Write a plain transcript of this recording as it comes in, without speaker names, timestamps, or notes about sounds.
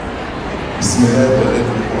بسم الله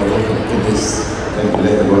والابن والروح القدس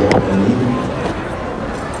الإله الواحد آمين.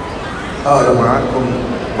 أقرأ معاكم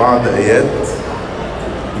بعض آيات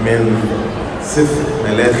من سفر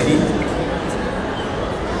ملاخي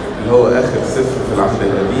اللي هو آخر سفر في العهد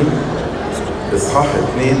القديم، إصحاح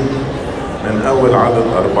 2 من أول عدد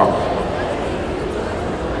 4.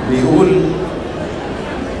 بيقول: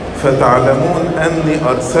 فتعلمون أني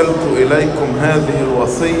أرسلت إليكم هذه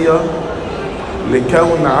الوصية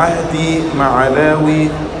لكون عهدي مع لاوي،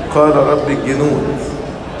 قال رب الجنود.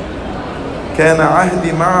 كان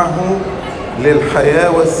عهدي معه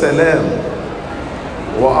للحياة والسلام،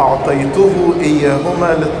 وأعطيته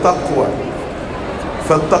إياهما للتقوى،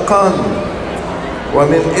 فاتقاني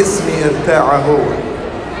ومن اسمي ارتاع هو.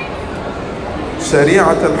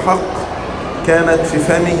 شريعة الحق كانت في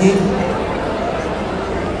فمه،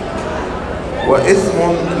 وإثم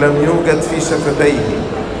لم يوجد في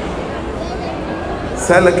شفتيه.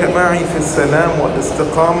 سلك معي في السلام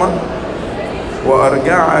والاستقامة،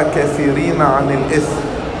 وأرجع كثيرين عن الإثم.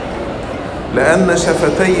 لأن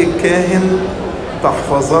شفتي الكاهن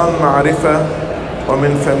تحفظان معرفة،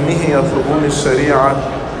 ومن فمه يطلبون الشريعة،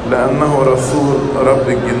 لأنه رسول رب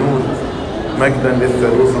الجنود. مجدا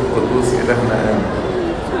للثالوث القدوس إلهنا آمين.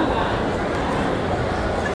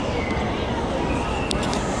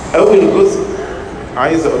 أول جزء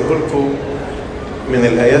عايز أقول لكم من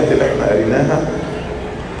الآيات اللي احنا قريناها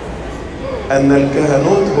أن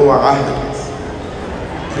الكهنوت هو عهد.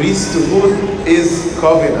 Priesthood is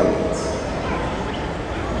covenant.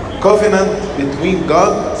 Covenant between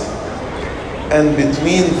God and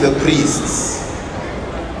between the priests.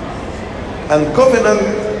 And covenant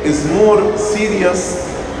is more serious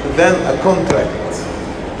than a contract.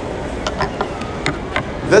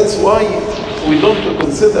 That's why we don't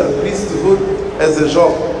consider priesthood as a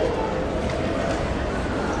job.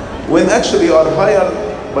 When actually you are hired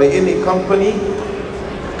by any company,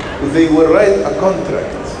 they will write a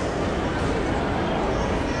contract.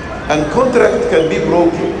 And contract can be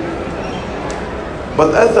broken.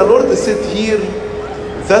 But as the Lord said here,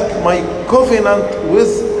 that my covenant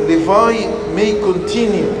with Levi may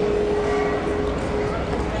continue.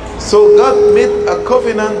 So God made a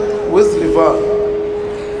covenant with Levi.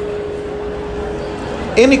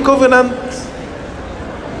 Any covenant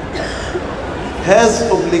has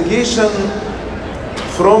obligation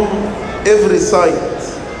from every side.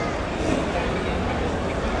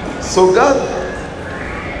 So God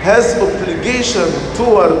has obligation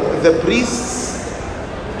toward the priests,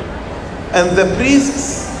 and the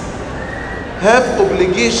priests have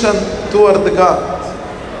obligation toward God.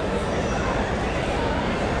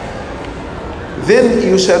 Then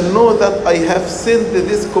you shall know that I have sent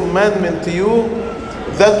this commandment to you,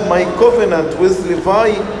 that my covenant with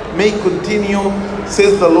Levi may continue,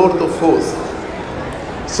 says the Lord of hosts.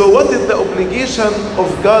 So what is the obligation of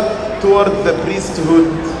God toward the priesthood?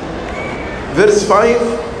 Verse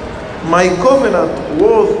 5, my covenant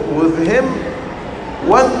was with him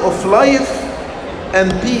one of life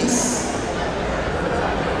and peace.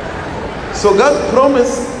 So God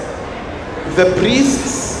promised the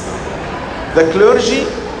priests, the clergy,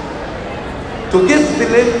 to give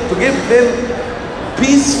them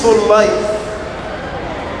peaceful life.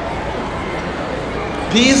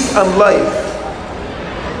 Peace and life.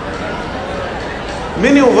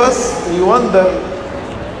 Many of us, we wonder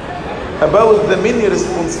about the many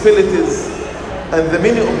responsibilities and the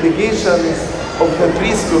many obligations of the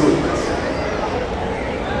priesthood.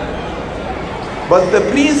 But the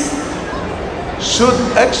priest should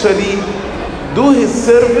actually do his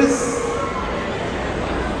service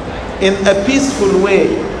in a peaceful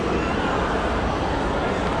way.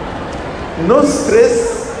 No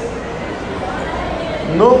stress,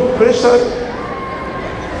 no pressure,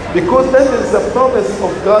 because that is the promise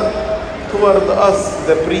of God toward us,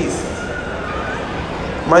 the priest.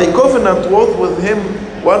 My covenant was with him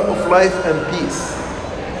one of life and peace.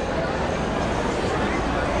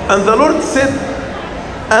 And the Lord said,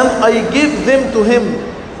 and I gave them to him.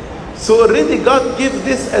 So already God gave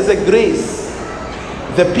this as a grace,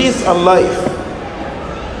 the peace and life.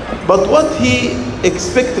 But what he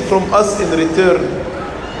expected from us in return,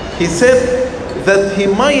 he said that he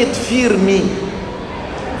might fear me.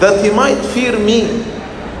 That he might fear me.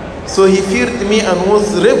 So he feared me and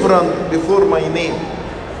was reverent before my name.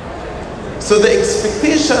 So the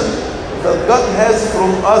expectation that God has from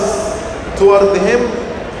us toward him,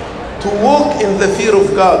 to walk in the fear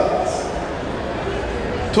of God,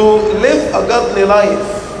 to live a godly life,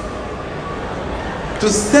 to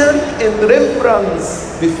stand in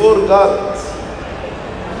reverence before God,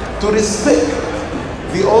 to respect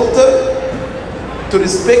the altar, to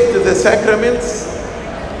respect the sacraments,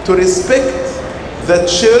 to respect the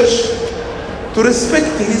church, to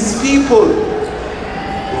respect his people,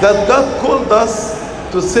 that God called us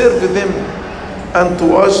to serve them and to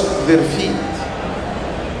wash their feet.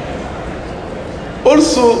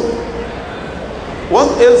 Also, what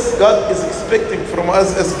else God is expecting from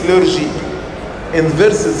us as clergy? In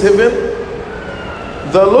verse 7,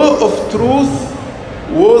 the law of truth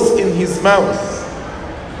was in his mouth.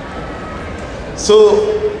 So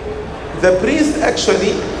the priest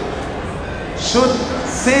actually should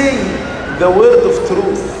say the word of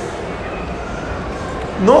truth.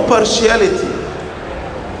 No partiality,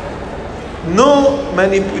 no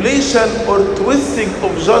manipulation or twisting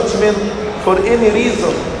of judgment for any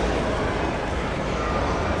reason.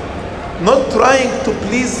 Not trying to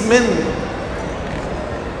please men,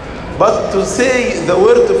 but to say the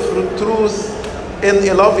word of truth in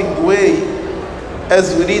a loving way,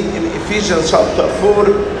 as we read in Ephesians chapter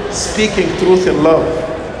 4, speaking truth in love.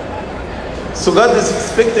 So God is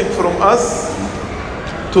expecting from us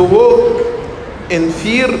to walk in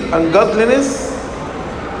fear and godliness,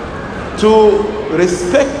 to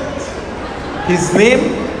respect his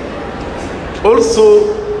name,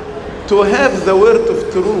 also to have the word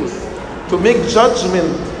of truth, to make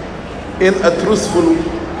judgment in a truthful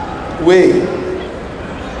way.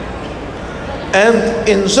 And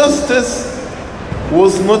injustice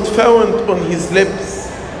was not found on his lips.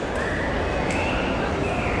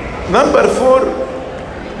 Number 4,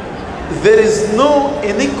 there is no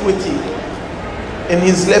iniquity in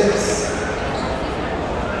his lips.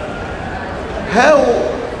 How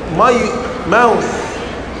my mouth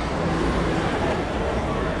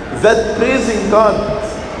that praising God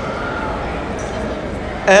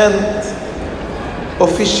and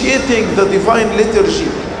officiating the divine liturgy,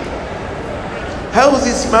 how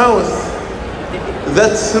this mouth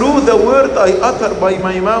that through the word I utter by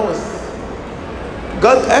my mouth,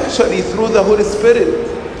 God actually through the Holy Spirit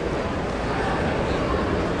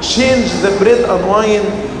changed the bread and wine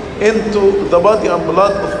into the body and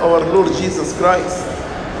blood of our Lord Jesus Christ.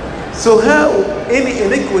 So how any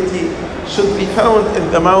iniquity should be found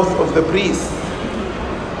in the mouth of the priest?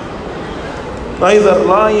 Neither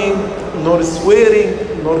lying, nor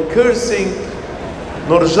swearing, nor cursing,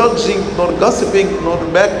 nor judging, nor gossiping, nor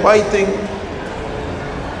backbiting.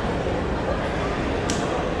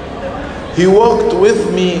 He walked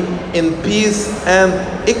with me in peace and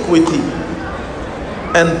equity,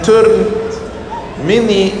 and turned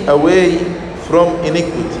many away from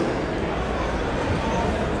iniquity.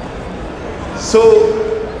 So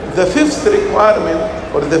the fifth requirement,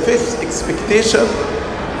 or the fifth expectation,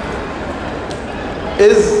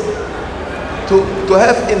 is to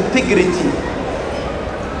have integrity,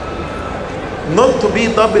 not to be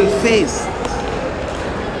double-faced,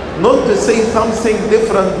 not to say something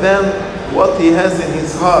different than what he has in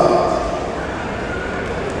his heart.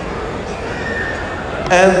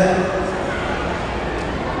 And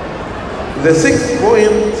the sixth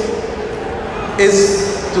point is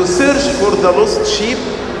to search for the lost sheep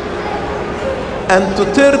and to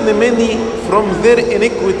turn many from their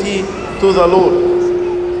iniquity to the Lord.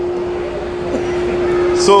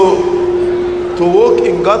 So, to walk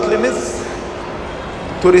in godliness,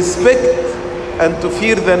 to respect and to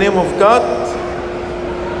fear the name of God,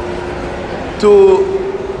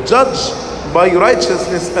 to judge by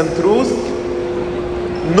righteousness and truth,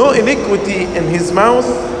 no iniquity in his mouth,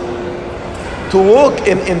 to walk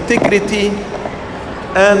in integrity,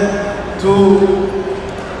 and to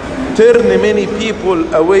turn many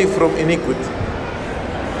people away from iniquity.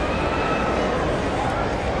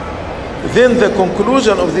 Then the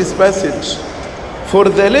conclusion of this passage, for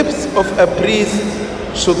the lips of a priest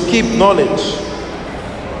should keep knowledge.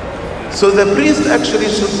 So the priest actually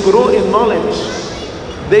should grow in knowledge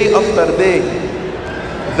day after day.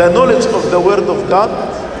 The knowledge of the Word of God,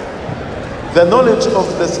 the knowledge of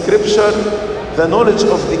the Scripture, the knowledge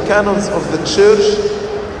of the canons of the church,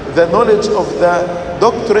 the knowledge of the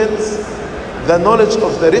doctrines, the knowledge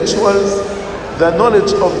of the rituals, the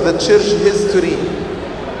knowledge of the church history.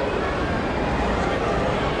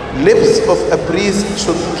 Lips of a priest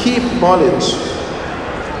should keep knowledge,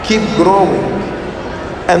 keep growing,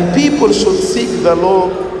 and people should seek the law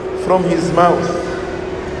from his mouth,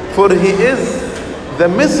 for he is the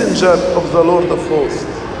messenger of the Lord of hosts.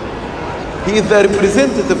 He is the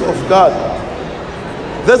representative of God.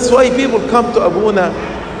 That's why people come to Abuna,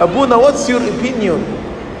 Abuna, what's your opinion?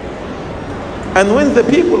 And when the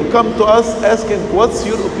people come to us asking, what's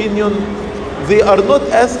your opinion? They are not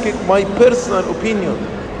asking my personal opinion,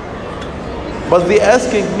 but they are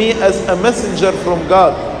asking me as a messenger from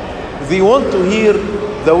God. They want to hear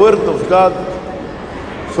the word of God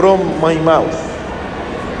from my mouth.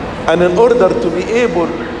 And in order to be able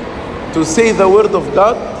to say the word of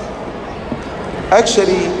God,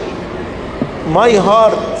 actually my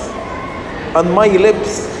heart and my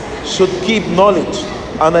lips should keep knowledge,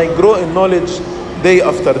 and I grow in knowledge day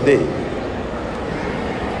after day.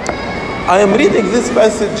 I am reading this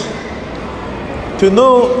passage to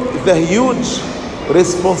know the huge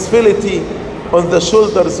responsibility on the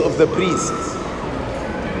shoulders of the priests.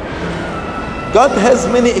 God has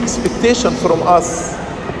many expectations from us.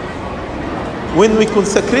 When we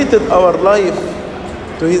consecrated our life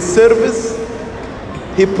to His service,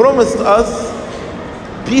 He promised us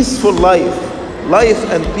peaceful life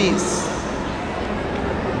and peace.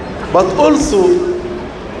 But also,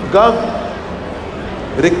 God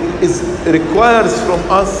requires from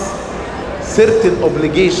us certain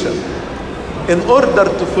obligation in order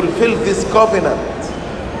to fulfill this covenant,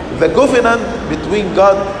 the covenant between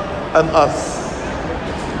God and us.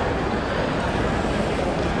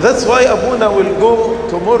 That's why Abuna will go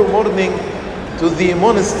tomorrow morning to the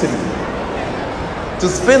monastery to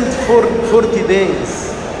spend 40 days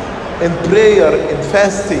in prayer, in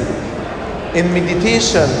fasting, in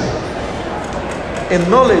meditation, in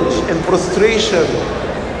knowledge, in prostration,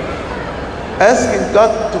 asking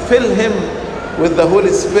God to fill him with the Holy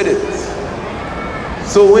Spirit.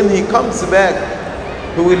 So when he comes back,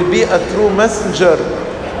 he will be a true messenger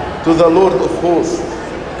to the Lord of hosts,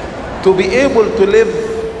 to be able to live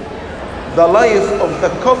the life of the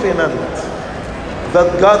covenant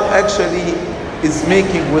that God actually is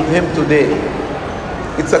making with him today.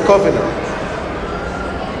 It's a covenant.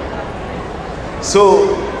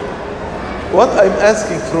 So what I'm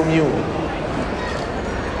asking from you,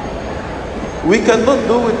 we cannot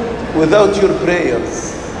do it without your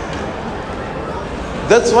prayers.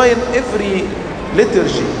 That's why in every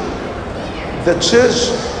liturgy, the church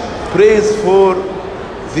prays for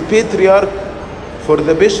the patriarch, for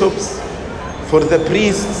the bishops, for the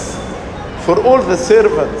priests, for all the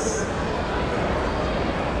servants.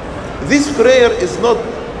 This prayer is not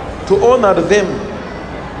to honor them,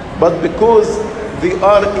 but because they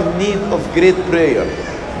are in need of great prayer.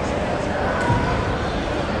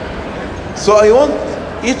 So I want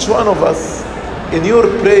each one of us in your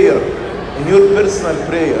prayer, in your personal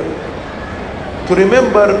prayer, to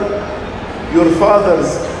remember your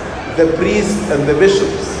fathers, the priests and the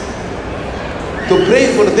bishops, to pray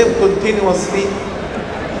for them continuously,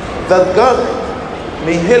 that God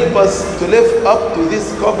may help us to live up to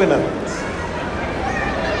this covenant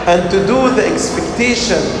and to do the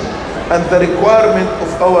expectation and the requirement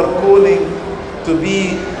of our calling to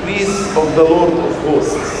be priests of the Lord of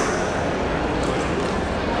hosts.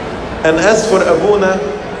 And as for Abuna,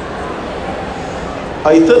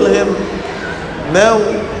 I tell him, now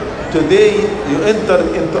today you enter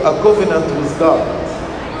into a covenant with God.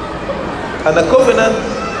 And a covenant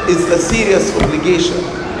is a serious obligation.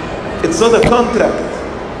 It's not a contract,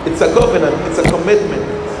 it's a covenant, it's a commitment.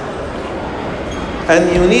 And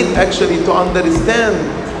you need actually to understand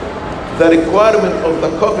the requirement of the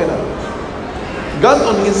covenant. God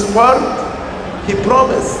on his part, he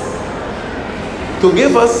promised to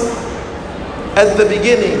give us at the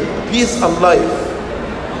beginning peace and life,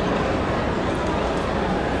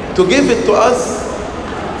 to give it to us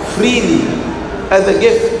freely as a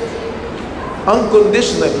gift,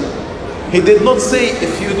 unconditionally. He did not say,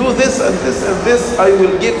 if you do this and this and this, I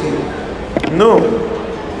will give you. No.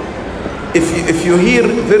 If you hear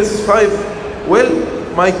verse 5,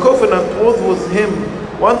 well, my covenant oath with him,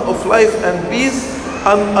 one of life and peace,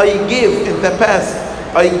 and I gave in the past,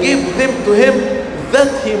 I gave them to him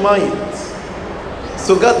that he might.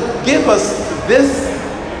 So God gave us this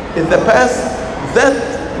in the past that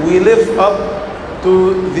we live up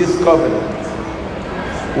to this covenant.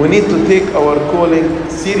 We need to take our calling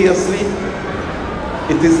seriously.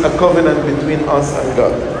 It is a covenant between us and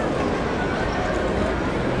God.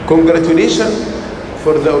 Congratulations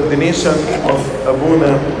for the ordination of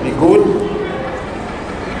Abuna Bigol.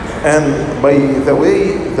 And by the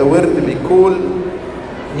way, the word Bigol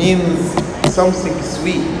means something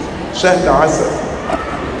sweet. Shahd Asad.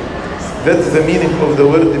 That's the meaning of the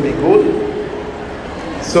word Bigol.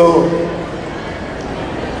 So,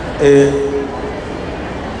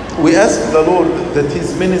 we ask the Lord that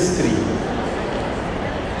his ministry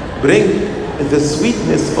bring the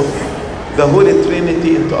sweetness of the Holy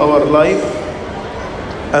Trinity into our life,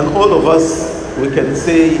 and all of us, we can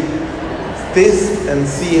say, taste and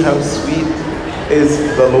see how sweet is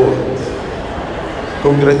the Lord.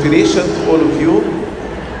 Congratulations to all of you,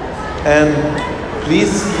 and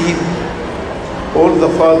please keep all the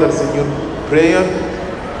fathers in your prayer,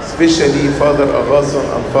 especially Father Aghason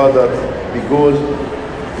and Father Bigol.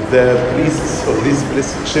 the priests of this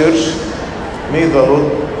blessed church. May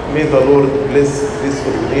the Lord bless this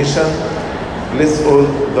ordination, bless all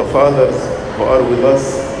the fathers who are with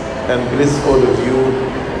us, and bless all of you,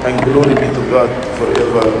 and glory be to God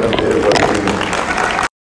forever and ever.